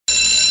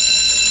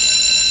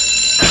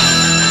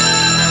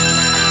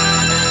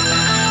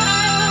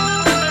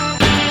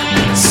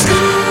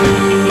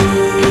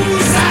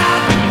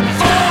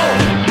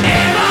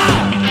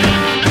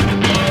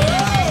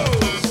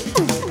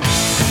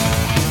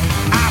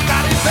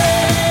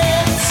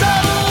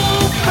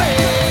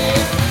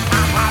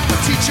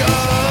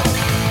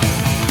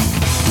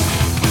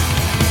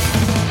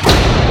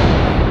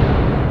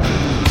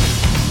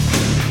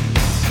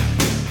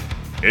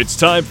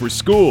time for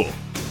school.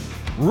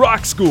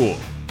 Rock School,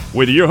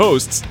 with your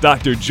hosts,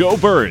 Dr. Joe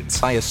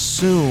Burns. I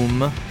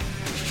assume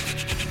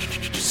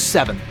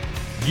 7.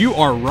 You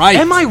are right.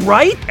 Am I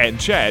right? And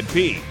Chad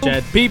P.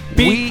 Chad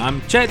P. I'm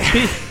Chad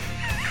P.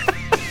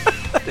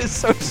 That is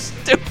so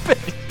stupid.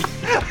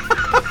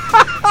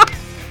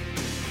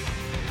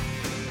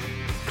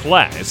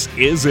 Class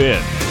is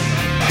in.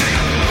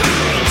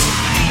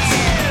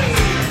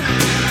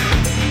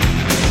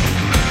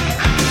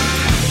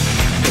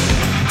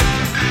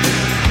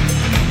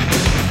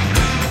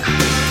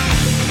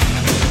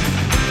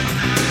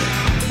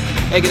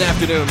 Hey, good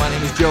afternoon. My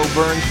name is Joe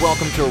Burns.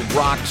 Welcome to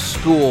Rock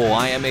School.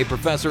 I am a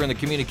professor in the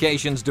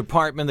communications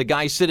department. The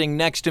guy sitting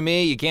next to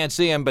me, you can't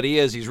see him, but he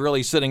is. He's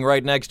really sitting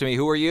right next to me.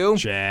 Who are you?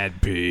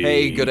 Chad P.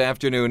 Hey, good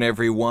afternoon,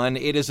 everyone.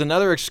 It is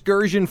another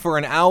excursion for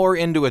an hour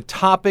into a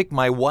topic.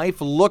 My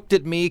wife looked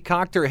at me,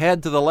 cocked her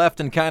head to the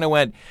left, and kind of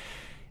went,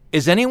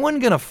 is anyone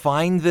going to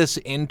find this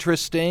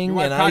interesting? Your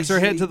wife and cocks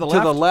her head to the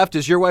left? To the left.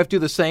 Does your wife do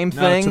the same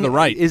thing? To the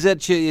right. Is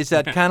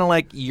that kind of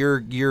like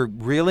you're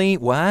really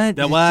what?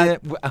 The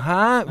what?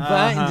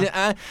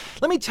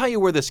 Let me tell you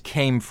where this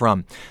came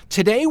from.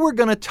 Today we're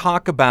going to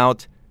talk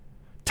about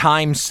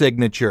time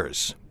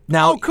signatures.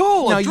 Now, oh,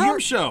 cool! A drum you're-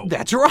 show.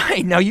 That's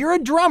right. Now you're a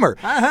drummer.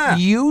 Uh-huh.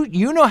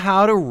 You know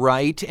how to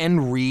write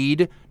and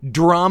read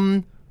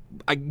drum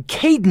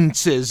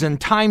cadences and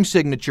time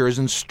signatures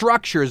and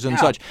structures and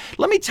such.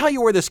 Let me tell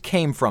you where this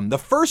came from. The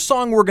first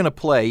song we're going to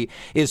play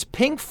is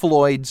Pink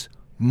Floyd's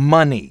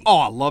Money. Oh,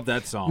 I love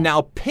that song.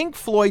 Now, Pink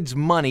Floyd's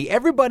Money,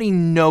 everybody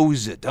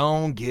knows it.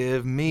 Don't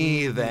give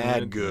me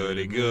that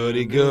goody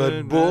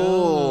good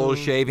bull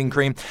shaving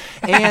cream.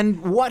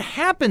 And what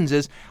happens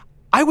is,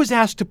 I was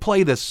asked to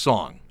play this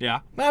song.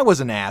 Yeah. I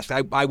wasn't asked.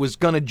 I was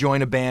going to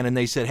join a band, and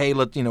they said, hey,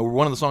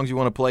 one of the songs you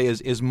want to play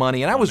is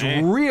Money. And I was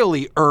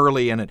really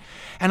early in it.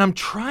 And I'm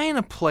trying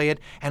to play it,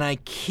 and I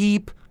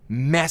keep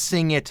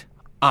messing it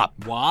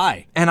up.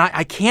 Why? And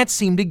I can't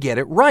seem to get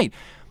it right.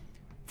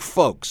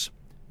 Folks,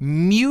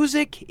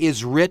 music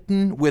is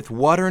written with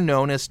what are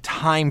known as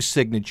time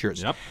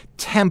signatures,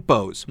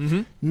 tempos.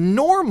 Mm-hmm.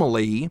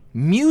 Normally,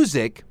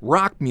 music,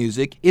 rock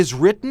music, is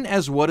written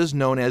as what is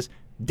known as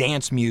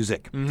dance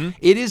music. Mm-hmm.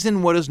 It is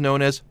in what is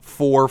known as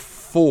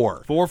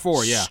 4/4.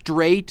 4/4, yeah.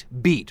 Straight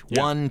beat.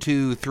 Yeah. 1,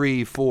 2,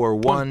 3, 4.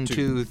 1,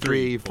 2,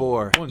 3,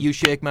 4. You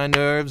shake my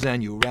nerves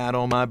and you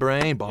rattle my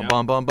brain. Bum,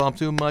 bum, bum, bum.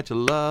 Too much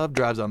love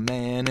drives a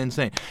man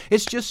insane.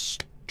 It's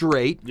just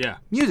straight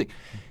music.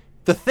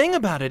 The thing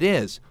about it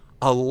is,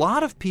 a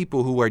lot of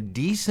people who are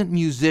decent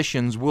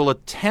musicians will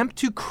attempt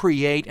to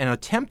create and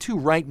attempt to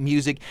write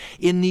music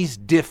in these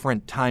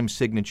different time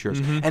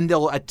signatures. Mm-hmm. And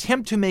they'll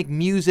attempt to make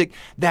music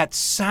that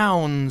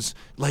sounds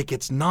like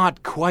it's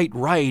not quite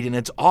right and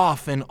it's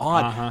off and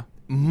odd. Uh-huh.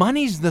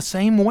 Money's the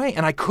same way,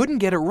 and I couldn't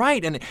get it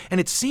right, and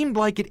it seemed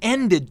like it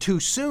ended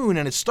too soon,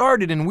 and it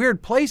started in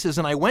weird places,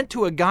 and I went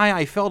to a guy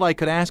I felt I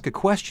could ask a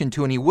question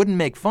to, and he wouldn't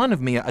make fun of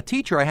me, a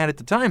teacher I had at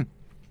the time.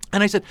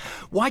 And I said,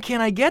 why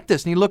can't I get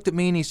this? And he looked at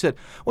me and he said,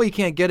 well, you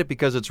can't get it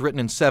because it's written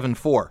in 7/4.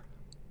 What?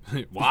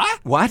 What?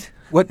 What?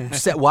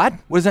 What?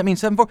 What does that mean,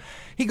 7/4?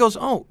 He goes,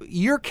 oh,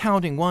 you're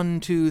counting 1,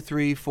 2,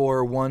 3,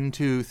 4, 1,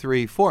 2,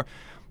 3, 4.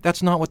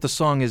 That's not what the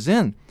song is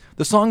in.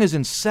 The song is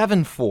in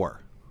 7/4.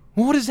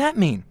 Well, what does that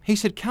mean? He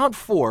said, count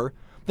 4,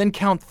 then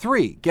count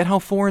 3. Get how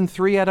 4 and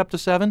 3 add up to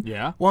 7?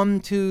 Yeah. 1,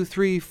 2,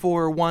 3,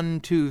 4, 1,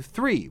 2,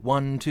 3.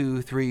 1,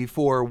 2, 3,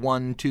 4,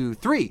 1, 2,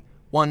 3.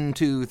 1,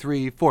 2,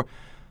 3, 4.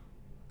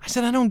 I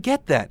said, I don't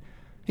get that.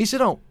 He said,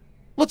 oh,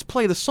 let's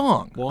play the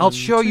song. I'll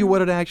show you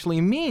what it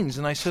actually means.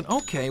 And I said,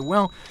 okay,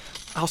 well,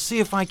 I'll see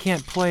if I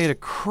can't play it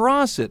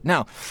across it.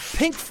 Now,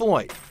 Pink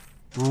Floyd,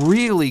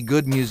 really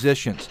good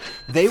musicians.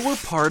 They were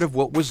part of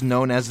what was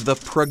known as the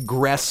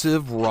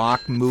progressive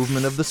rock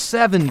movement of the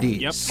 70s.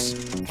 Yep.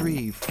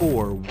 3,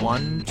 4,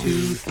 1,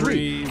 2,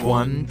 3.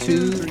 1,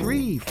 2,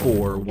 3,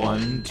 4.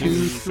 1,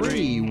 2,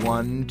 3.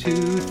 1,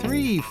 2,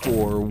 3,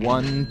 4.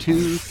 1,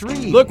 2,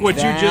 3. Look what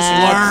you just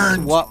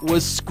learned. That's what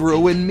was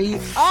screwing me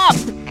up.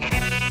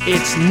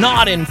 It's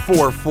not in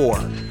 4/4.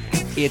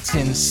 It's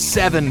in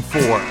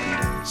 7/4.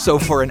 So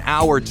for an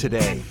hour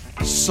today,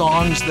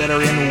 songs that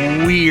are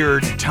in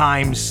weird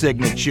time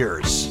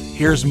signatures.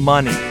 Here's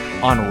Money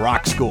on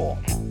Rock School.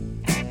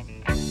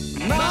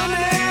 Money,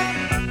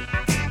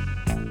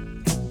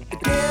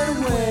 get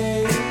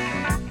away.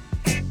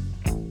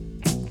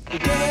 You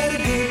get a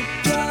good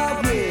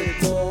job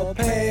with more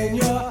pay and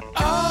you're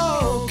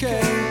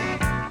okay.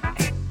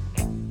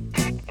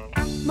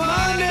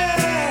 Money,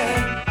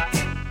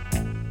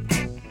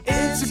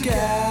 it's a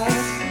gas.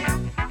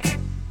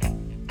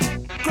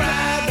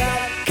 Grab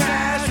that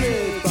cash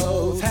with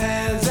both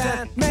hands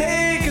and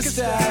make a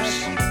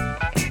stash.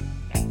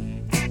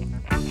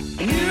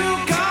 A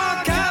new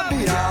car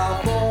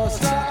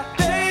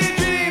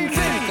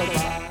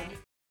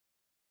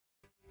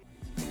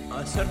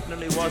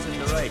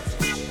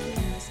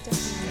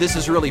This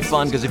is really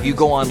fun because if you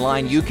go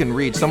online, you can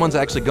read. Someone's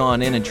actually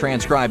gone in and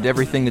transcribed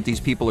everything that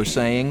these people are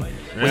saying.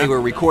 When they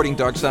were recording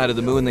Dark Side of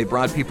the Moon, they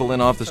brought people in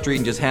off the street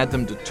and just had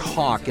them to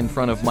talk in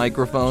front of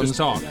microphones. Just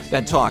talk.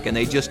 And talk. And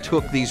they just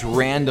took these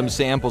random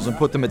samples and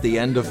put them at the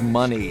end of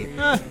Money.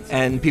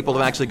 And people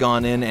have actually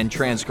gone in and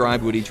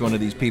transcribed what each one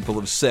of these people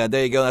have said.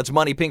 There you go. That's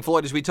Money, Pink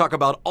Floyd, as we talk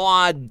about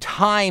odd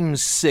time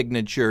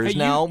signatures. Hey,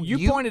 now,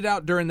 you pointed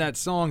out during that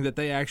song that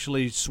they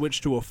actually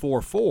switched to a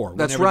 4/4.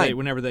 That's right.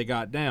 Whenever they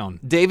got down.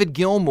 David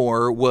Gilmour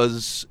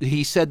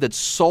he said that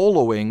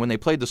soloing, when they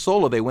played the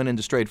solo, they went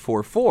into straight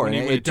 4/4. And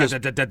it just,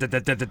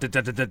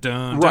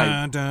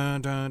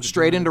 right.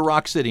 Straight into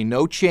Rock City.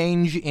 No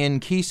change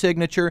in key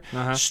signature.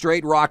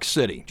 Straight Rock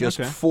City. Just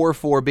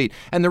 4/4 beat.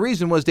 And the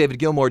reason was David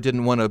Gilmour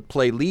didn't want to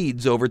play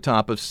leads over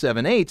top of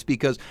 7/8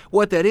 because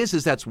what that is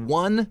that's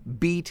one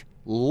beat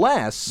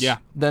less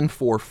than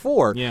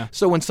 4/4. Yeah.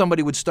 So when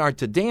somebody would start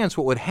to dance,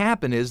 what would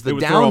happen is the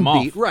would throw 'em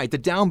off. the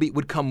downbeat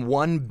would come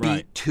one beat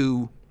Right.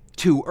 too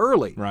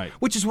early. Right.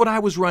 Which is what I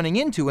was running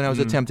into when I was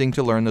attempting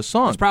to learn the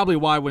song. That's probably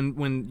why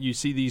when you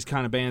see these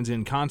kind of bands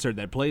in concert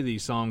that play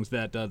these songs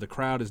that the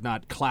crowd is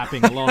not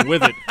clapping along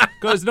with it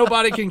because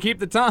nobody can keep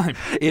the time.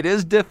 It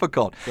is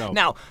difficult. So.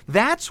 Now,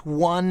 that's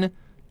one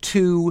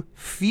too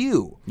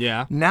few.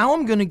 Yeah. Now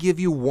I'm going to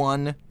give you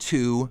one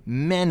too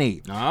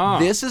many. Ah.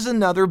 This is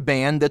another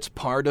band that's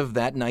part of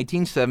that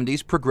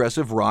 1970s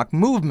progressive rock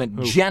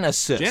movement,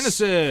 Genesis.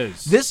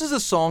 Genesis. This is a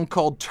song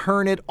called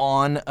Turn It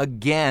On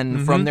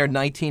Again from their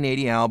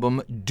 1980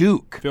 album,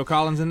 Duke. Phil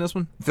Collins in this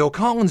one? Phil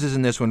Collins is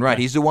in this one, right.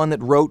 He's the one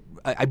that wrote,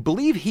 I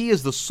believe he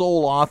is the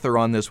sole author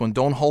on this one.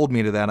 Don't hold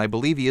me to that. I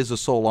believe he is the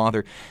sole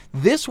author.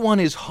 This one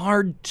is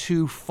hard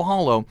to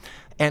follow.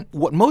 And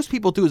what most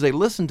people do is they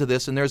listen to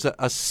this, and there's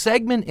a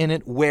segment in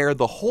it where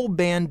the whole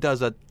band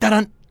does a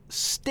dun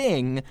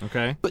sting,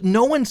 but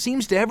no one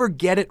seems to ever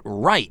get it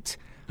right.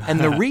 And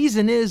the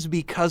reason is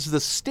because the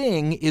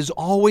sting is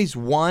always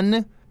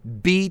one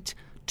beat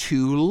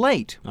too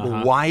late.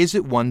 Well, why is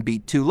it one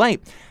beat too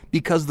late?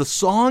 Because the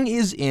song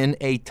is in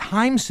a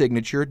time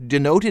signature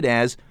denoted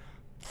as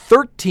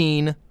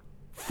 13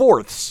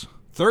 fourths.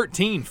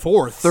 13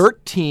 fourths?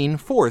 13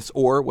 fourths,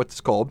 or what's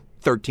called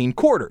 13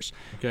 quarters.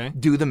 Okay.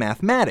 Do the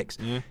mathematics.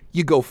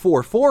 You go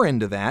 4/4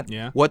 into that.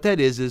 What that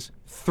is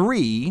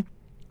 3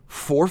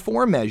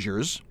 4/4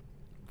 measures.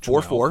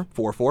 4/4,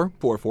 4/4,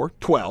 4/4,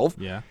 12.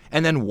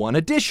 And then one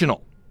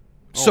additional.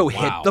 So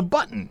hit the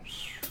button.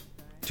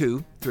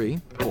 2,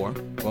 3, 4,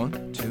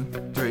 1, 2,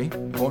 3,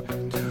 4,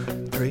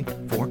 2, 3,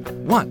 4,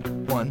 1.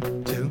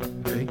 1, 2,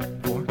 3,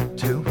 4,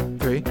 2,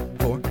 3,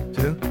 4,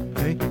 2,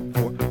 3,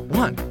 4,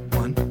 1.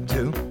 1,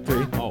 2,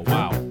 3. Oh,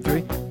 wow.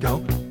 3, go.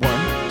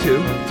 1,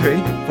 2,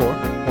 3, 4.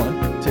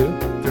 1, 2,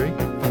 3,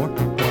 4.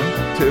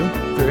 1, 2,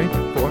 3,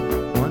 4.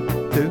 1,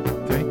 2,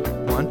 3,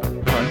 1,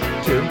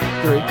 2,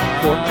 3,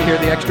 4. Did you hear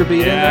the extra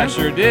beat in there? Yeah,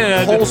 sure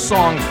did. The whole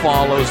song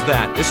follows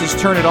that. This is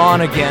Turn It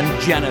On Again,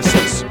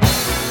 Genesis.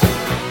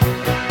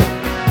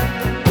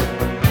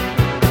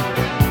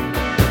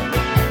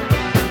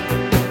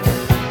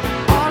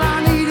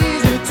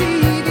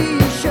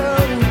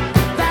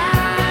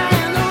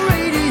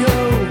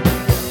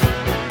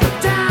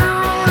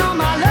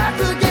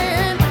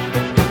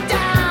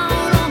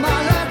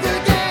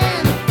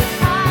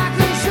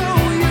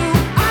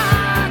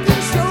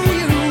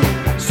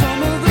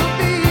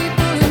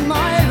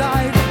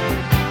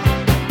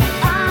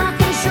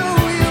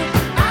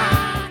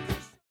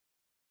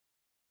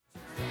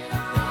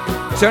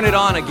 Turn It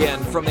On Again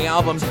from the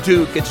album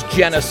Duke. It's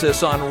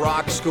Genesis on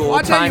Rock School.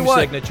 Well, Time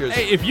signatures.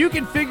 Hey, if you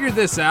can figure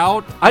this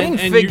out, I didn't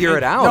figure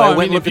it out. No, I mean,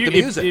 went and looked at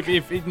the music.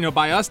 If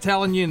by us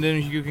telling you, and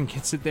then you can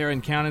sit there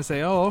and count and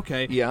say, "Oh,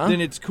 okay,"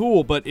 then it's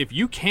cool. But if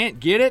you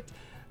can't get it,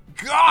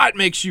 God, it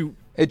makes you.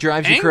 It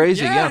drives you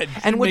crazy, yeah.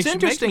 And what's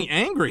interesting, makes me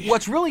angry.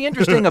 What's really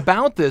interesting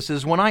about this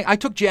is when I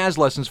took jazz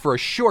lessons for a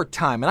short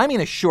time, and I mean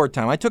a short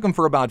time. I took them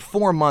for about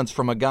 4 months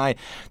from a guy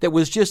that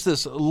was just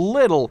this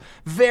little,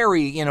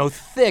 very,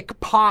 thick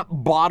pop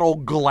bottle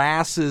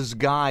glasses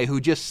guy who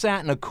just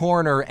sat in a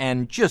corner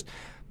and just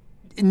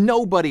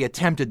nobody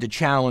attempted to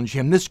challenge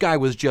him. This guy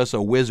was just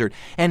a wizard.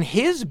 And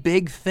his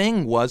big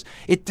thing was,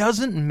 it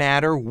doesn't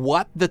matter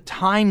what the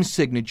time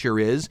signature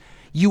is,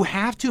 you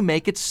have to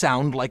make it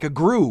sound like a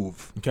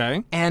groove.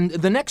 Okay. And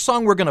the next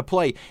song we're going to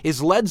play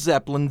is Led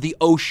Zeppelin, The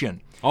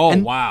Ocean. Oh,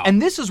 wow. And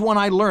this is one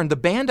I learned. The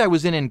band I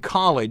was in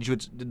college,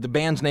 which the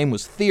band's name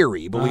was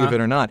Theory, believe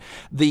it or not.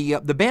 The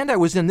band I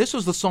was in, this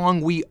was the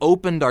song we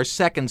opened our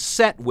second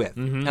set with.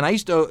 And I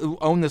used to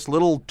own this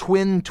little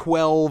twin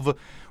 12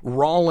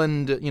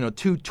 Roland,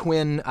 two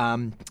twin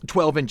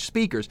 12-inch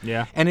speakers.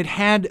 Yeah. And it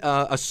had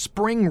a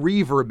spring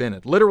reverb in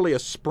it, literally a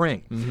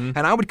spring. And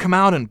I would come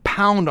out and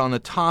pound on the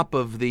top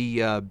of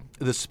the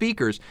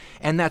speakers,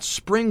 and that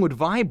spring would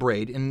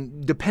vibrate,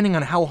 and depending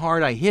on how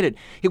hard I hit it,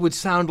 it would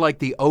sound like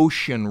the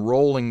ocean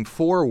rolling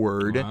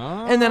forward,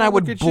 and then I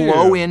would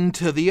blow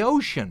into the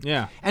ocean.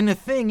 Yeah. And the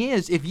thing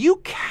is, if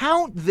you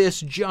count this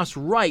just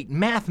right,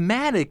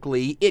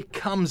 mathematically, it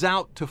comes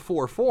out to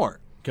 4/4.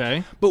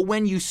 Okay. But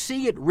when you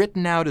see it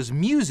written out as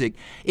music,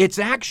 it's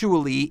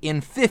actually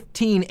in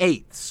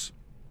 15/8.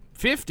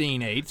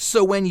 15/8.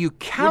 So when you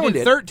count We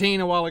did it, 13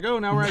 a while ago.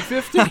 Now we're at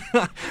 15.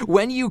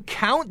 when you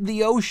count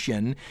the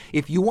ocean,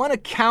 if you want to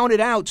count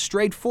it out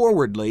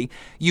straightforwardly,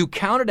 you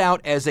count it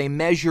out as a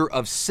measure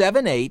of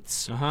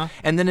 7/8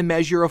 and then a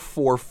measure of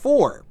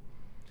 4/4.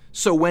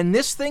 So when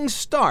this thing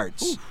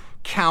starts,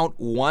 count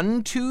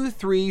 1, 2,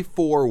 3,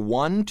 4,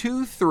 1,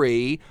 2,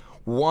 3,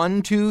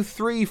 1, 2,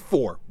 3,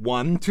 4,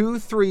 1, 2,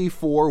 3,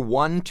 4,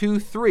 1, 2,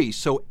 3.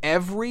 So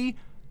every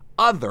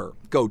other,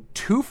 go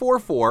 2, 4,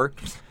 4,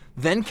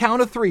 then count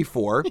a 3,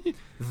 4,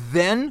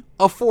 then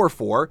a 4,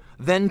 4,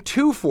 then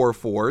 2 4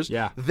 4s,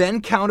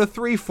 then count a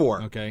 3,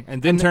 4. Okay,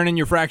 and then turn in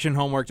your fraction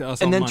homework to us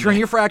and on then Monday. turn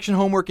your fraction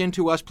homework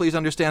into us. Please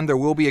understand there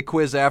will be a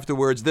quiz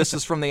afterwards. This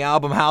is from the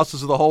album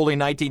Houses of the Holy,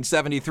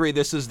 1973.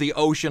 This is the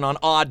Ocean on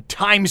Odd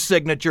Time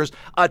Signatures.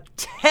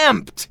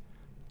 Attempt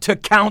to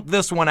count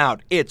this one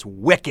out. It's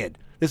wicked.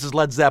 This is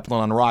Led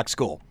Zeppelin on Rock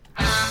School.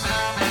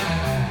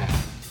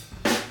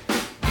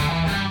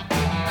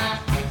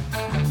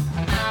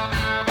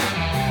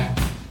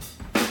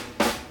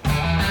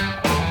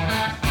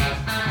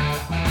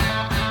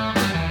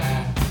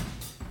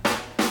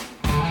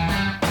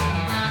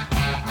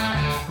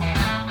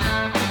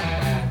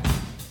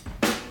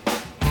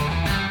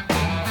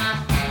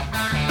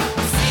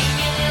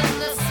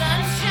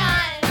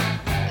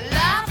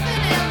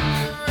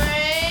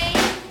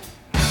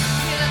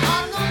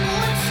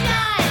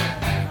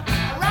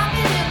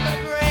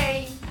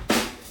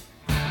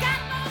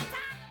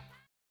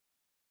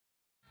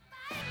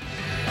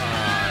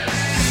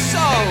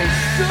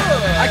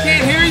 I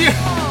can't hear you.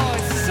 Oh,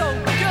 it's so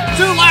good.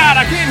 Too loud.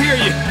 I can't hear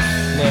you.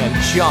 Man,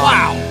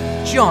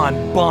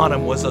 John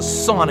Bonham was a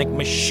sonic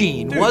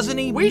machine, Dude, wasn't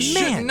he? We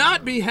should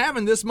not be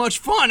having this much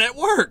fun at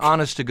work.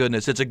 Honest to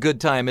goodness, it's a good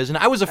time, isn't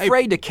it? I was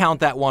afraid to count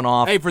that one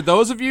off. Hey, for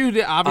those of you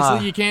that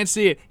obviously you can't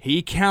see it,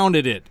 he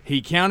counted it.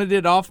 He counted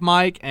it off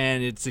mic,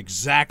 and it's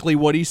exactly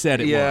what he said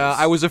it was. Yeah,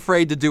 I was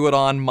afraid to do it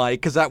on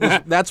mic because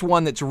that's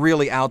one that's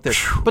really out there.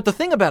 But the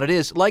thing about it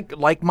is,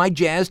 like my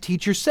jazz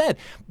teacher said,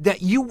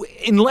 that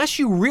unless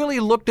you really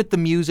looked at the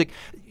music,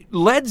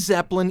 Led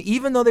Zeppelin,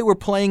 even though they were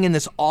playing in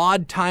this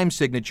odd time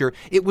signature,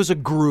 it was a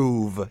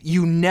groove.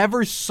 You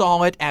never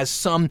saw it as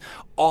some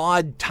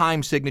odd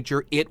time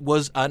signature. It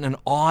was an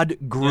odd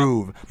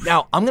groove. Yeah.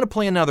 Now, I'm going to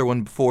play another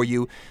one for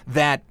you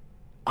that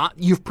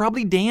you've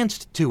probably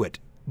danced to it.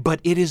 But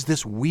it is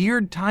this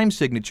weird time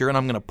signature, and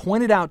I'm going to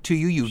point it out to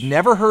you. You've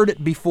never heard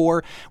it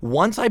before.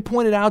 Once I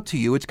point it out to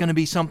you, it's going to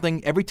be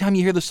something, every time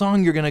you hear the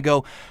song, you're going to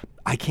go,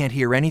 I can't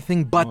hear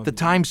anything but the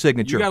time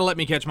signature. You got to let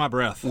me catch my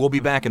breath. We'll be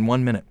back in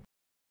 1 minute.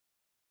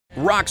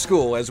 Rock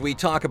School, as we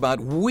talk about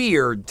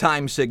weird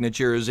time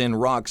signatures in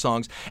rock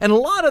songs. And a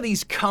lot of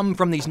these come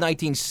from these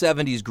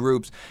 1970s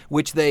groups,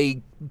 which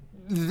the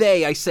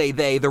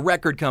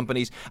record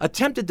companies,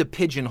 attempted to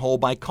pigeonhole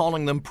by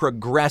calling them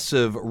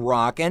progressive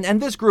rock. And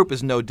this group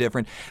is no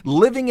different.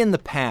 Living in the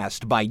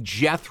Past by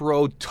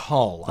Jethro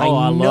Tull. I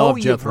love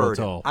Jethro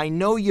Tull. I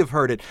know you've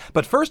heard it.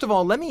 But first of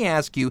all, let me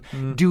ask you,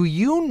 do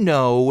you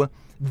know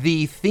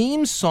the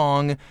theme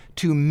song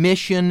to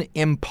Mission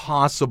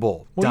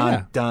Impossible?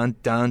 Well, dun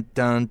dun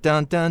dun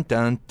dun dun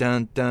dun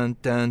dun dun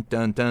dun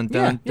dun dun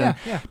dun.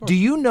 Yeah. Do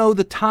you know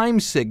the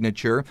time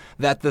signature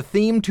that the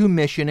theme to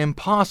Mission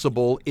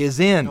Impossible is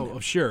in?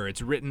 Oh, sure.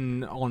 It's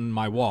written on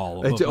my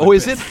wall.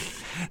 Is it?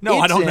 No,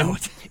 I don't know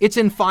it. It's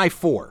in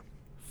 5/4.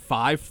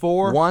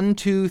 5/4? 1,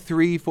 2,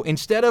 3, 4.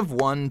 Instead of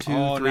 1,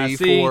 2, 3,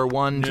 4,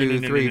 1, 2,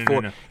 3,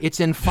 4. It's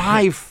in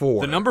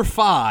 5/4. The number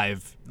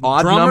 5.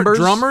 Odd numbers?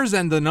 Drummers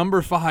and the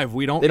number 5.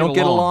 They don't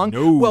get along?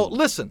 No. Well,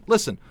 listen.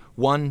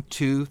 1,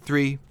 2,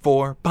 3,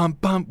 4, bum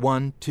bum.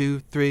 1, 2,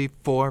 3,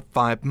 4,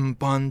 5.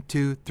 1,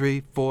 2,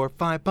 3, 4,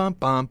 5. Bum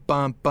bum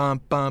bum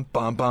bum bum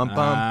bum bum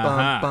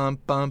bum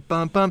bum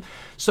bum bum.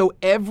 So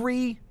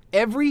every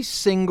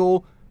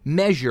single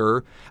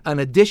measure, an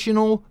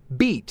additional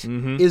beat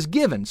is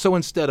given. So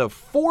instead of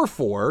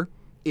 4/4,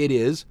 it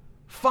is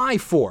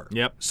 5/4.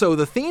 Yep. So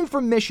the theme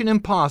from Mission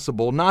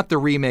Impossible, not the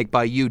remake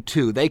by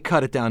U2, they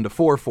cut it down to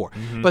 4/4.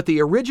 But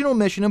the original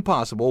Mission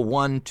Impossible,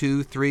 1,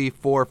 2, 3,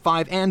 4,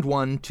 5, and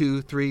 1,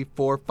 2, 3,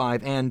 4,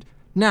 5, and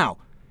now,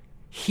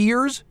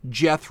 here's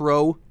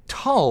Jethro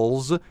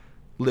Tull's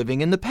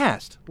Living in the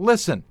Past.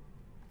 Listen.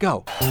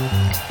 Go.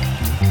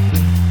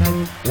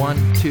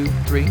 1, 2,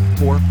 3,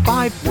 4,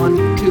 5.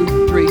 1,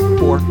 2, 3,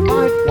 4,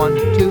 5. 1,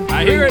 2, 3,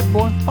 I hear it.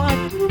 4,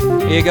 5.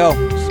 Here you go.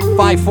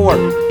 5/4.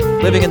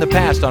 Living in the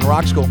Past on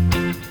Rock School.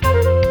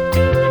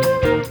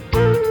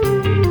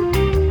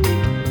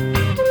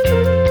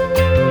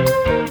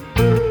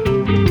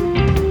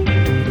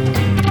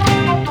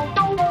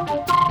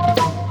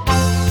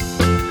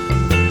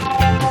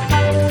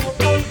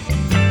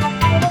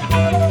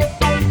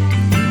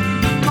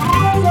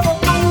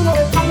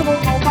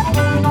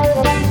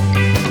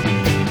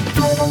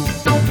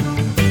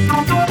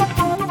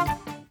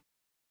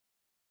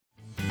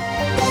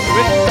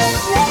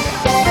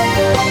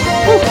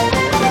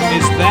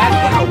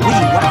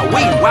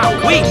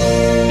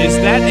 Is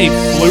that a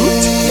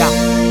flute?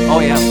 Yeah. Oh,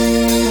 yeah.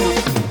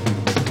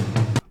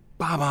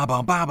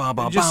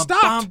 Just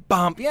stopped.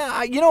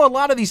 Yeah, a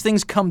lot of these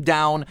things come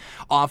down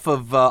off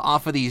of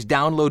these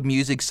download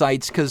music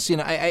sites because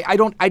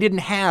I didn't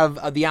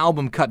have the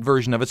album cut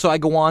version of it, so I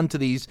go on to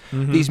these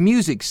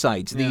music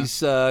sites. Yeah.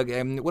 These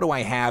what do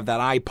I have? That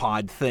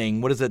iPod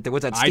thing. What is it?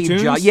 What's that? Steve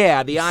iTunes? Jobs?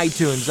 Yeah, the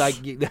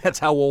iTunes. That's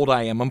how old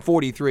I am. I'm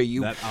 43.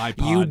 You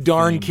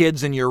darn thing.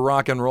 kids and your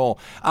rock and roll.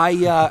 I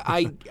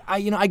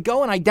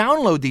go and I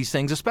download these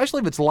things,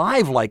 especially if it's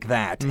live like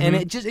that, and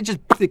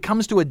it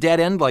comes to a dead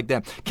end like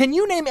that. Can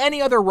you name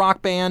any other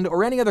rock band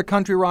or any other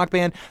country rock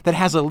band that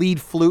has a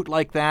lead flute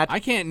like that? I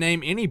can't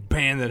name any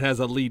band that has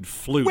a lead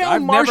flute. Well,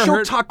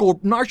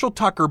 Marshall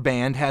Tucker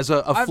Band has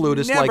a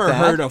flutist like that. I've never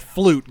heard a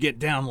flute get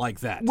down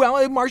like that. Well,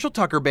 a Marshall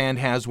Tucker Band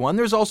has one.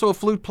 There's also a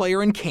flute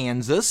player in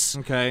Kansas.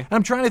 Okay. And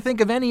I'm trying to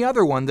think of any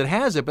other one that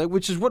has it, but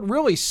which is what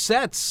really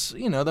sets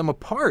them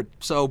apart.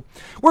 So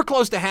we're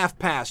close to half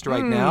past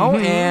right now,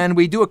 and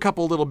we do a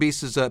couple little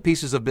pieces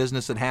of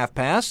business at half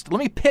past. Let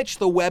me pitch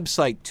the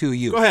website to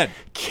you. Go ahead.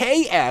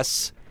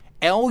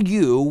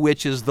 KSLU,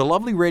 which is the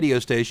lovely radio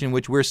station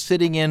which we're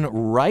sitting in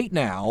right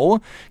now,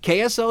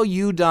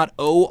 kslu.org.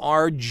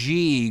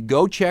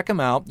 Go check them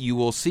out. You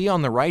will see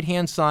on the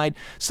right-hand side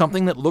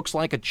something that looks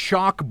like a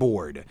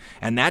chalkboard,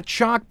 and that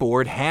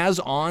chalkboard has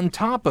on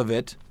top of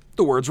it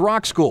the words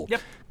Rock School.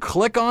 Yep.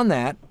 Click on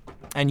that,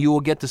 and you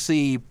will get to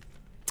see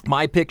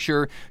my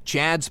picture,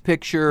 Chad's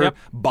picture,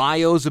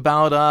 bios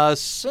about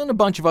us, and a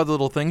bunch of other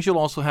little things. You'll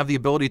also have the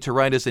ability to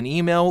write us an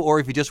email, or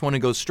if you just want to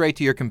go straight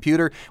to your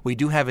computer, we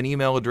do have an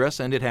email address,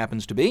 and it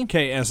happens to be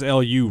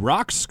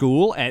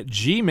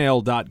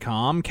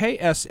KSLUrockschool@gmail.com.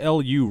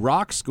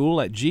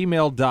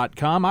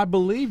 KSLUrockschool@gmail.com. I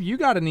believe you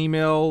got an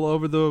email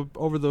over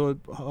the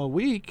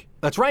week.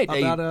 That's right.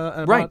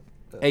 About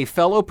A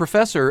fellow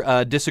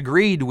professor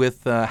disagreed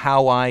with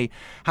how I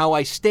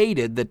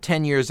stated that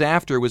 10 years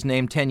after was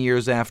named 10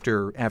 years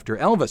after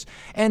Elvis,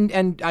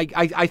 and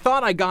I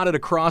thought I got it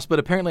across, but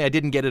apparently I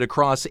didn't get it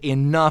across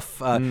enough.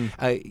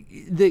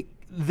 The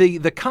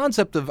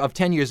concept of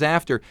 10 years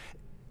after.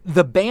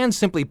 The band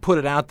simply put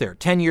it out there,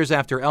 10 years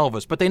after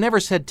Elvis, but they never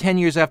said 10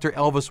 years after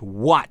Elvis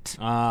what.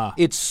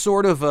 It's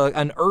sort of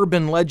an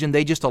urban legend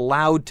they just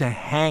allowed to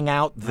hang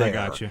out there.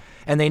 I got you.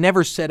 And they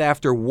never said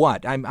after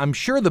what. I'm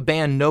sure the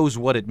band knows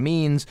what it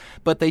means,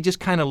 but they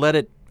just kind of let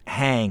it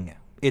hang.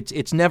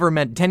 It's never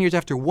meant 10 years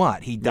after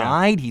what? He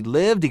died, he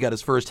lived, he got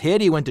his first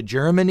hit, he went to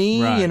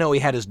Germany, Right. he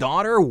had his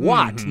daughter,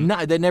 what?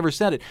 No, they never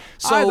said it.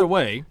 So, Either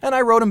way. And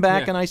I wrote him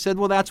back and I said,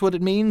 well, that's what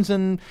it means,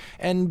 and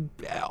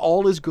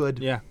all is good.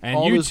 Yeah, and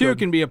all you is too good.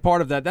 can be a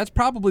part of that. That's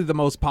probably the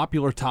most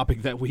popular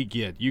topic that we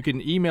get. You can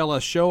email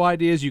us show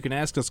ideas, you can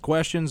ask us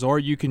questions, or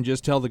you can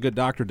just tell the good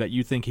doctor that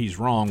you think he's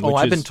wrong. Oh, which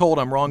I've is been told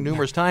I'm wrong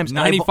numerous times.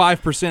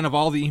 95% of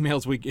all the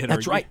emails we get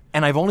That's are... right.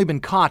 And I've only been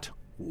caught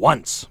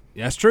once.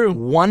 That's true.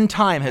 One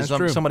time has That's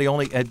true. somebody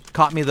only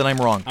caught me that I'm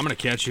wrong. I'm going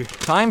to catch you.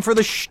 Time for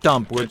the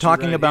stump. We're Get you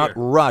talking right about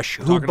here. Rush,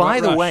 who, Talking by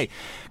about the Rush. way,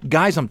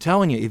 guys, I'm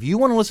telling you, if you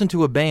want to listen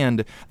to a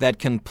band that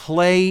can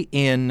play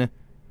in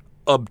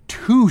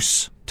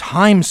obtuse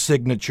time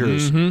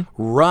signatures,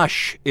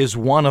 Rush is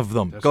one of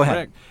them. That's Go ahead.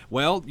 correct.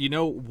 Well,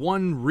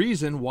 one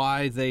reason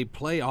why they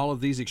play all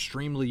of these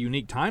extremely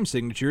unique time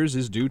signatures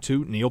is due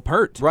to Neil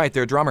Peart. Right,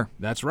 their drummer.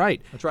 That's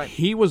right. That's right.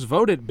 He was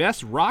voted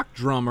best rock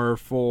drummer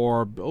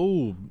for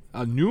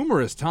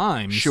numerous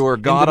times. Sure,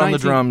 God on the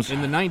drums.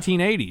 In the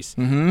 1980s.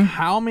 Mm-hmm.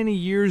 How many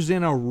years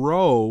in a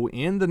row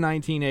in the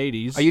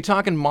 1980s? Are you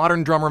talking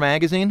Modern Drummer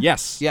Magazine?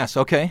 Yes. Yes,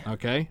 okay.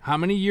 Okay. How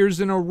many years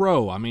in a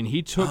row? I mean,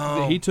 he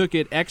took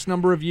it X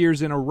number of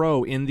years in a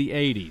row in the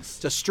 80s.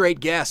 It's a straight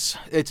guess.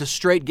 It's a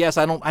straight guess.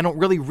 I don't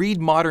really read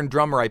Modern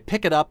Drummer. I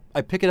pick it up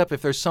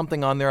if there's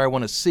something on there I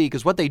want to see,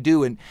 because what they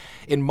do in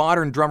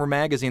Modern Drummer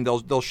Magazine,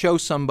 they'll show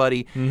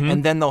somebody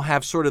and then they'll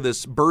have sort of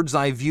this bird's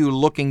eye view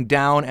looking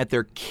down at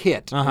their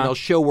kit. And they'll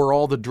show where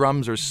all the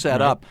drums are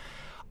set up.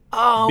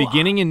 Oh,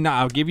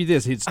 I'll give you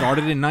this. It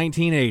started in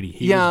 1980.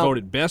 He was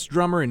voted best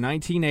drummer in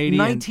 1980.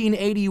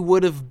 1980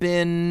 would have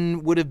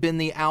been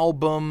the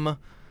album,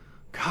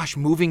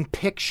 Moving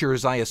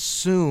Pictures, I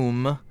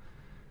assume.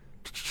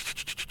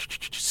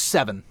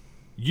 7.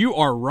 You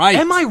are right.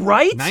 Am I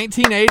right?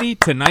 1980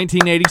 to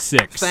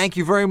 1986. Thank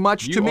you very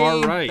much to me. You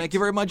are right. Thank you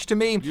very much to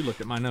me. You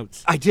looked at my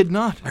notes. I did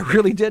not. I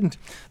really didn't.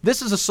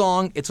 This is a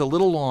song. It's a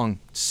little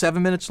long.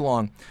 7 minutes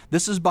long.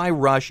 This is by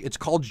Rush. It's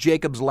called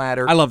Jacob's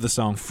Ladder. I love the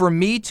song. For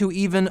me to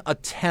even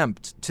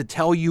attempt to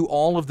tell you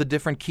all of the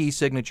different key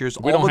signatures,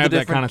 We all don't of the have that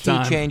different kind of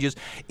key time. changes,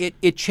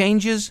 it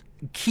changes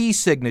key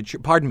signature,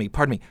 pardon me,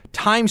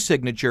 time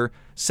signature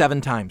 7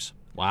 times.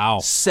 Wow.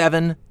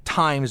 7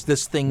 times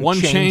this thing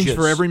One changes. change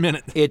for every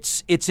minute.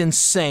 It's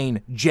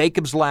insane.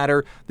 Jacob's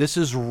Ladder. This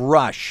is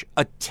Rush.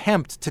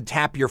 Attempt to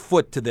tap your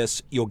foot to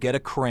this. You'll get a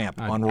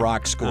cramp on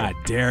Rock School. I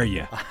dare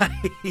you.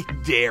 I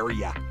dare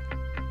ya.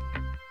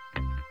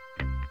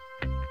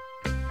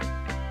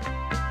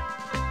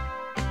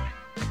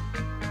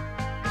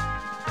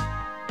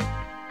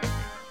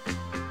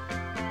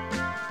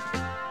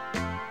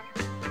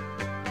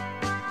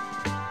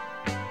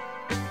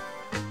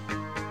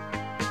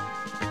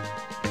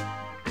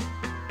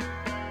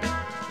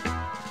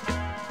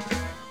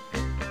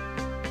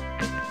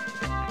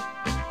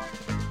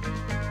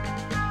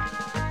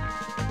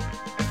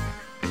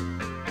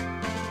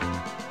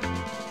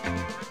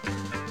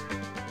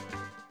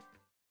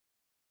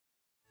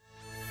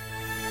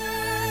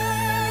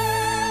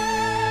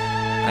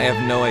 I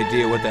have no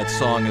idea what that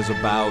song is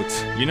about.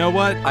 You know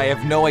what? I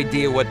have no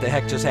idea what the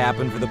heck just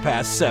happened for the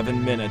past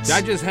 7 minutes.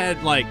 I just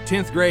had like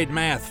 10th grade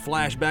math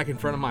flash back in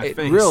front of my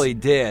face. It really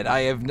did.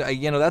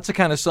 That's the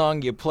kind of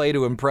song you play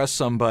to impress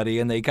somebody,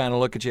 and they kind of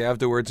look at you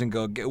afterwards and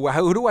go,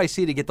 "Who do I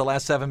see to get the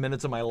last 7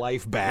 minutes of my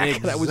life back?"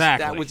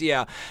 Exactly. That was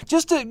yeah.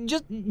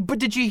 But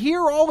did you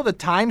hear all of the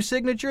time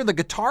signature? The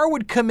guitar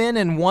would come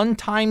in one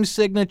time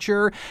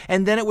signature,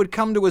 and then it would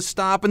come to a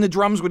stop, and the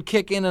drums would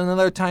kick in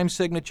another time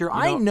signature.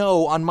 I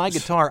know on my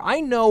guitar,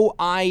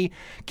 I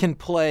can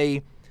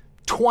play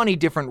 20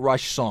 different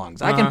Rush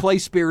songs. I can play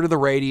Spirit of the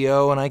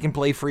Radio, and I can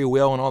play Free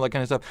Will and all that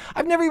kind of stuff.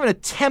 I've never even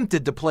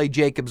attempted to play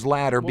Jacob's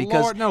Ladder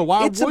because Lord, no.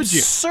 Why it's would you?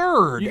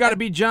 absurd. You got to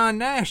be John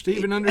Nash to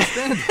even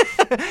understand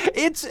it.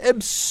 It's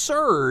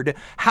absurd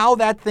how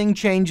that thing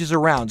changes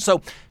around.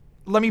 So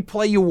let me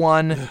play you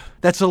one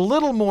that's a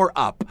little more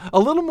up, a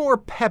little more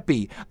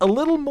peppy, a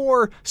little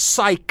more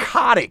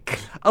psychotic,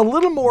 a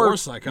little more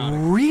psychotic.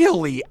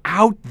 Really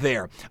out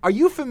there. Are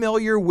you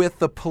familiar with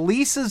the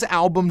Police's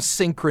album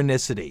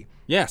Synchronicity?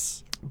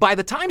 Yes. By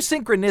the time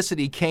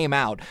Synchronicity came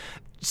out,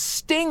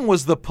 Sting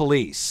was the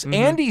Police. Mm-hmm.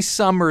 Andy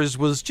Summers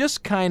was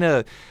just kind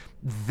of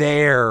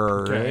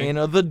there. Okay.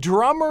 The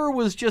drummer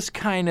was just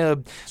kind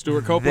of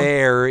Stuart Copeland?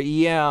 there.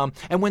 Yeah.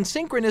 And when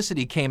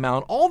Synchronicity came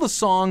out, all the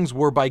songs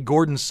were by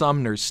Gordon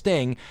Sumner's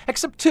Sting,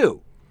 except two.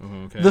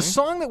 Okay. The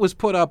song that was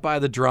put up by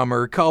the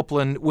drummer,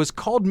 Copeland, was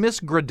called Miss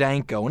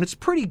Gradenko, and it's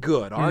pretty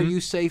good. Are you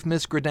safe,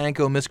 Miss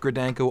Gradenko? Miss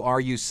Gradenko, are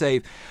you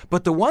safe?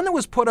 But the one that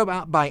was put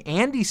up by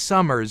Andy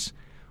Summers,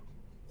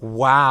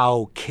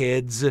 wow,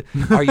 kids.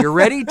 Are you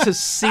ready to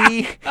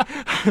see?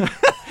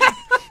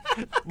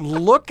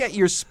 Look at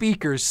your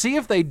speakers. See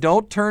if they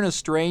don't turn a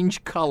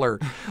strange color.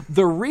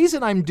 The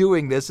reason I'm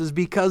doing this is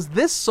because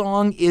this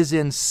song is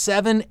in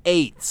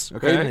 7/8.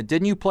 Okay. Wait a minute.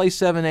 Didn't you play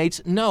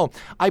 7/8? No,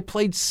 I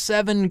played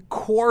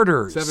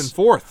 7/4.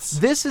 7/4.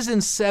 This is in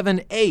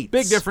 7/8.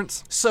 Big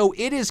difference. So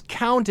it is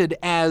counted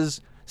as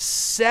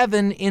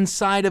 7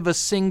 inside of a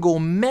single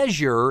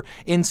measure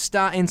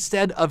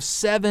instead of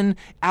 7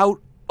 out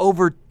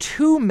over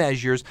 2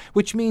 measures,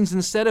 which means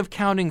instead of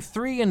counting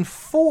 3 and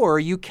 4,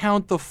 you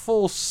count the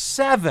full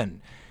 7.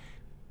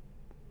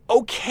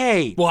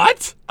 Okay.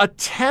 What?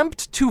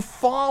 Attempt to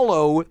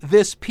follow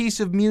this piece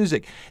of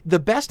music. The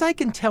best I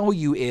can tell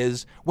you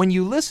is when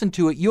you listen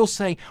to it, you'll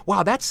say,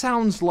 wow, that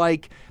sounds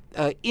like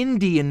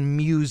Indian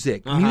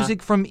music,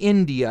 music from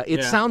India.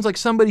 It sounds like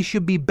somebody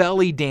should be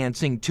belly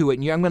dancing to it.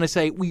 And I'm going to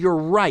say, well, you're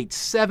right.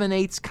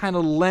 7/8 kind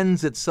of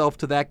lends itself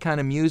to that kind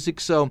of music.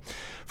 So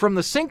from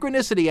the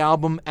Synchronicity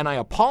album, and I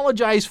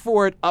apologize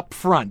for it up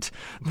front,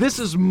 this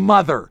is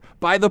Mother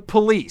by the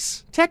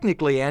Police.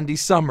 Technically Andy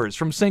Summers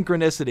from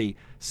Synchronicity.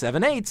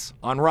 7/8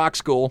 on Rock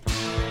School.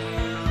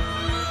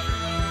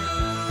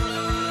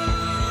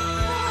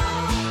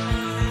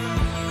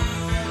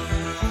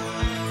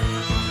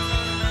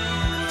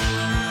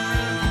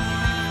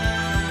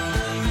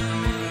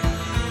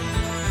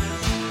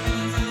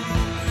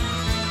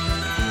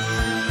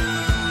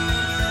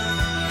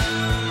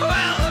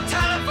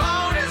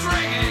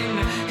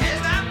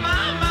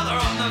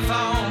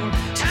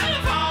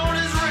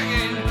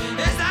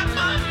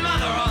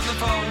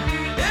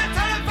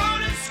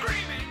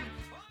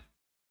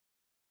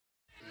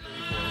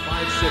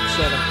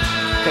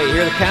 Okay, you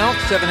hear the count?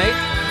 7, 8,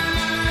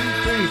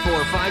 3,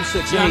 4, 5,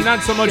 6, 8. Yeah, I'm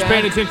not so much Chad,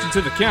 paying attention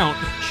to the count.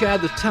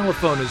 Chad, the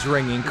telephone is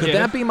ringing. Could Yeah.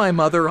 that be my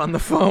mother on the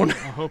phone?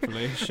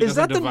 Hopefully. Is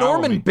that the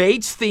Norman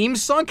Bates theme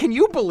song? Can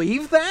you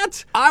believe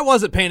that? I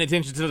wasn't paying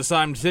attention to the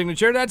Simon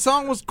signature. That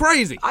song was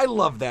crazy. I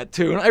love that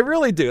tune. I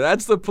really do.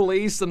 That's the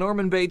Police, the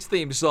Norman Bates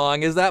theme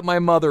song. Is that my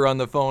mother on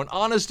the phone?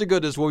 Honest to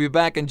goodness, we'll be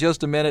back in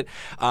just a minute.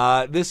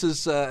 This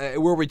is,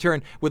 we'll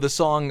return with a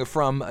song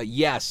from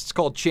Yes. It's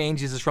called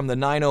Change. This is from the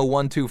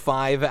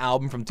 90125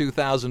 album from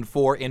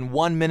 2004. In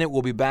 1 minute,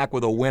 we'll be back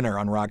with a winner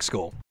on Rock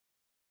School.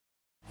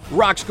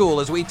 Rock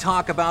School, as we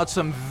talk about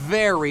some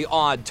very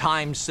odd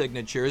time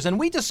signatures, and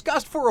we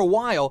discussed for a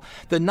while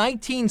the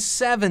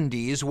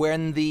 1970s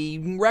when the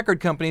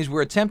record companies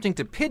were attempting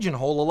to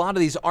pigeonhole a lot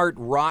of these art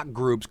rock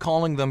groups,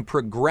 calling them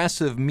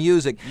progressive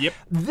music. Yep.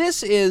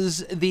 This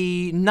is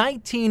the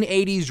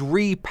 1980s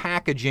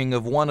repackaging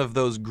of one of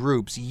those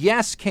groups.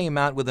 Yes came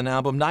out with an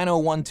album,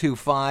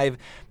 90125,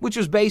 which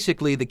was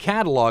basically the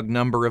catalog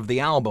number of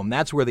the album.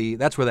 That's where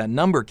that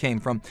number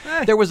came from.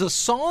 There was a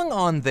song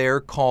on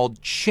there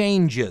called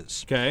Changes.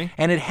 Okay.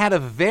 And it had a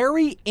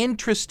very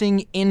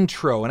interesting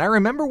intro. And I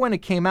remember when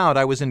it came out,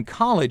 I was in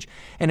college,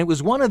 and it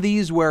was one of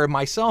these where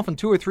myself and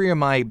 2 or 3 of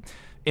my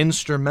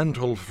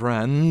instrumental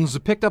friends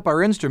picked up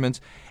our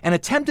instruments and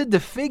attempted to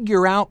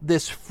figure out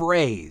this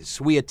phrase.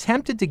 We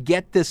attempted to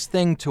get this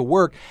thing to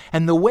work,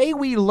 and the way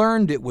we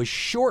learned it was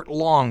short,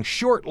 long,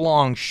 short,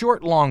 long,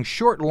 short, long,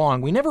 short,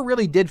 long. We never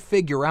really did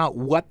figure out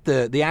what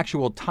the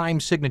actual time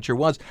signature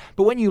was,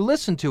 but when you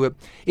listen to it,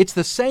 it's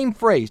the same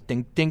phrase.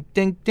 Ding ding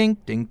ding ding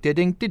ding ding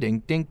ding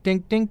ding ding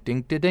ding ding ding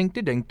ding ding ding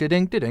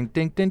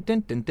ding ding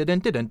ding.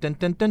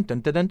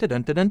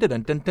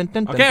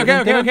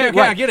 Okay,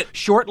 I get it.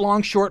 Short,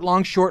 long, short,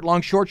 long, short,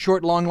 long, short,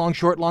 short, long, long,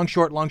 short, long,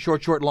 short, long,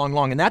 short, short, long,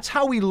 long. And that's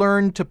how we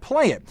learn to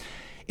play it.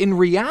 In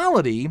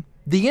reality,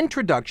 the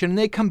introduction, and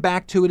they come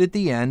back to it at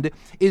the end,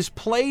 is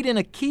played in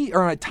a key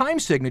or a time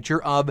signature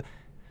of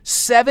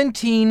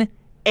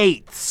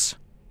 17/8.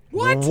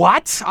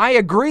 What? I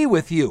agree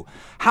with you.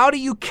 How do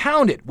you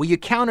count it? Well, you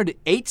count it at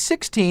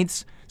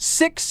 8/16,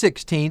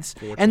 6/16,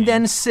 and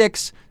then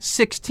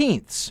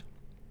 6/16.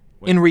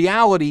 In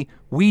reality,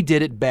 we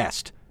did it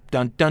best.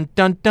 Dun, dun,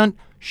 dun, dun.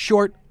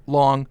 Short,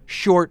 long,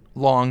 short,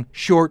 long,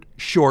 short,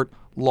 short,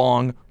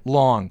 long,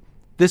 long.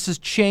 This is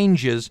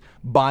changes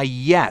by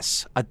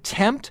yes.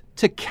 Attempt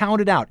to count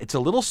it out. It's a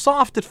little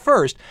soft at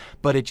first,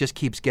 but it just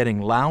keeps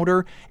getting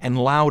louder and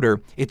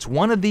louder. It's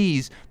one of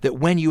these that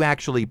when you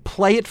actually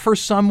play it for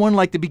someone,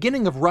 like the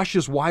beginning of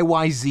Rush's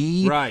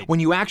YYZ, right. When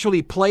you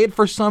actually play it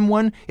for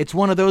someone, it's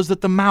one of those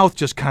that the mouth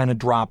just kind of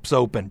drops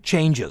open.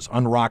 Changes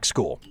on Rock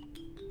School.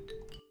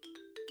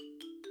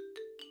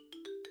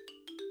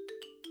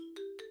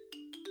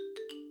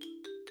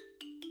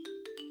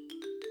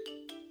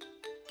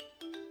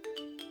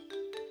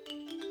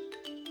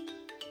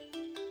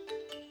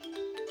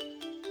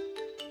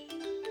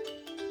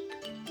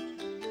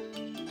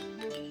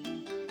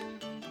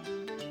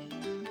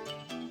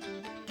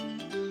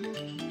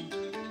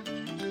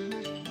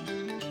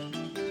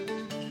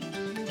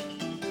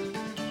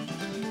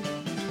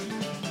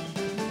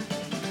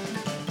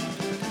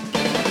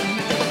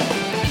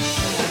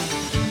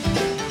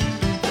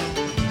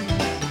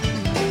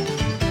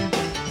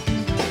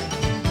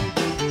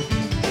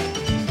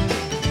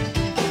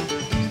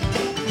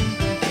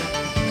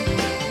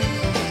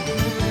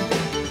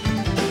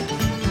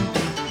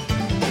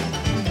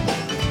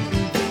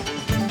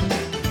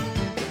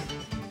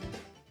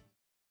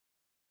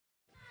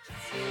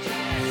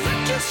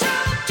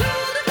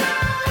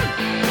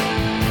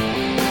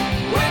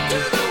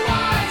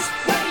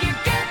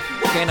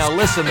 Okay, now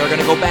listen, they're going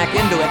to go back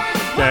into it.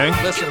 Okay.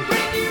 Listen.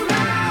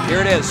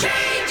 Here it is.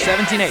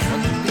 17/8.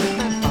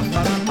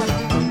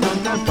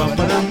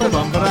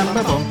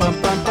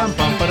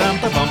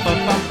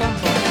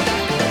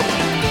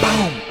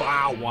 Boom.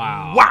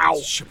 Wow.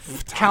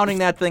 Counting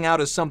that thing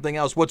out as something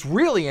else. What's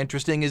really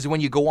interesting is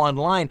when you go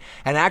online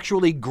and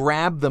actually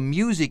grab the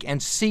music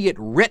and see it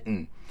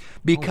written.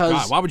 Because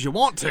God, why would you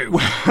want to?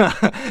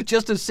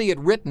 just to see it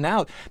written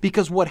out.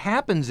 Because what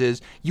happens is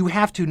you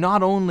have to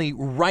not only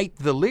write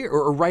the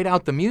or write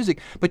out the music,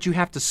 but you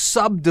have to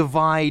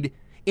subdivide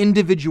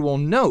individual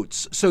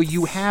notes. So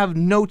you have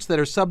notes that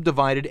are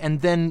subdivided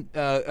and then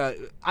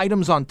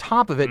items on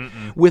top of it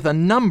with a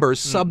number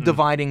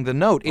subdividing the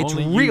note. It's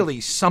really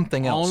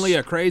something else. Only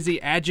a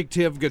crazy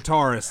adjective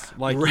guitarist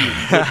like you would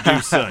do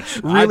such.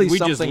 Really we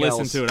something just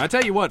listen else. to it. I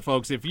tell you what,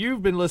 folks, if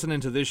you've been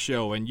listening to this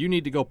show and you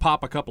need to go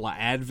pop a couple of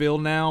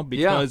Advil now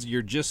because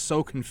you're just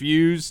so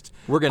confused,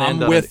 We're gonna I'm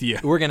end on with you.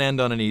 We're gonna end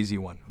on an easy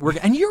one.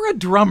 And you're a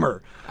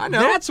drummer. I know.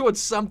 That's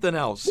what's something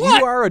else. What?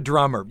 You are a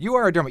drummer.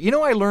 You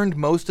know, I learned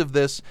most of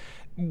this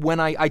when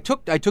I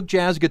took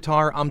jazz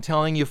guitar. I'm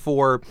telling you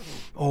for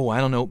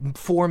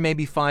 4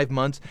 maybe 5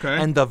 months. Okay.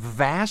 And the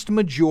vast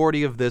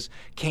majority of this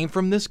came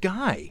from this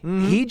guy.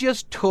 He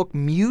just took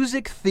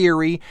music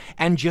theory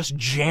and just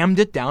jammed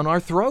it down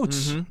our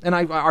throats. And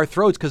our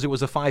throats because it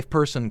was a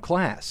 5-person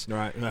class.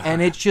 Right.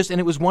 And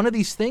it was one of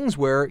these things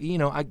where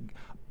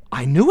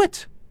I knew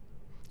it.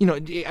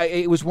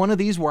 It was one of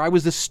these where I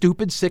was this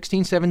stupid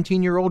 16,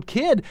 17-year-old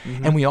kid,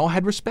 and we all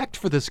had respect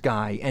for this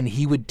guy, and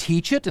he would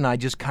teach it, and I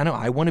just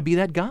I want to be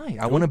that guy.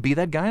 I want to be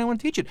that guy, and I want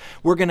to teach it.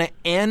 We're going to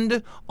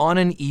end on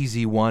an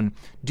easy one.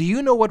 Do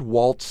you know what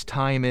waltz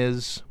time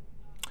is?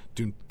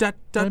 It's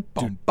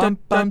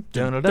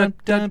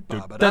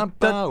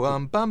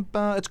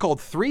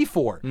called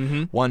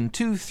 3/4. 1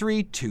 2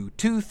 3 2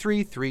 2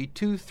 3 3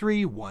 2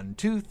 3 1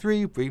 2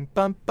 3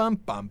 bum bum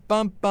bum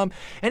bum bum.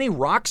 Any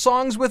rock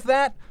songs with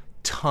that?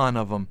 Ton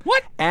of them.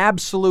 What?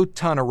 Absolute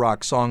ton of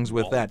rock songs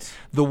with that.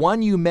 The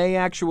one you may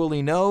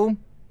actually know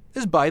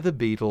is by the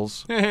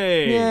Beatles.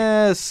 Hey.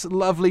 Yes,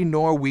 lovely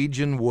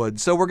Norwegian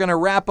Wood. So we're going to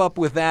wrap up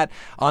with that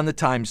on the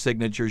Time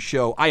Signature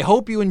Show. I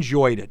hope you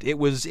enjoyed it. It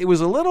was a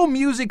little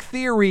music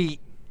theory.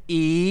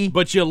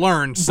 But you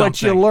learned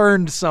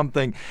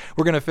something.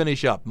 We're going to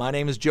finish up. My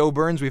name is Joe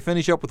Burns. We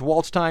finish up with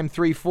Waltz Time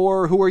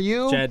 3/4. Who are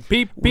you? Chad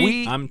Peep.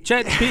 I'm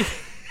Chad Peep.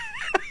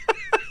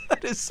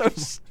 That is so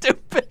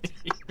stupid.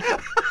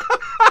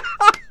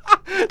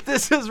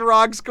 This is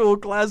Rock School.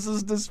 Class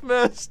is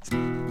dismissed. I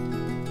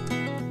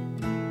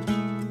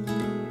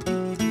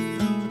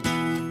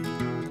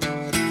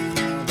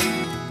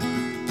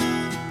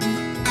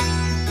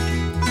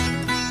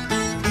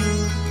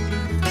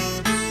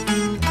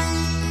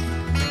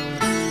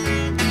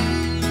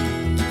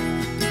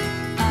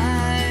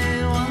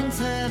once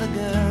had a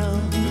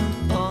girl,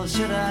 or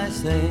should I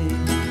say,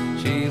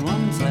 she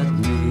once had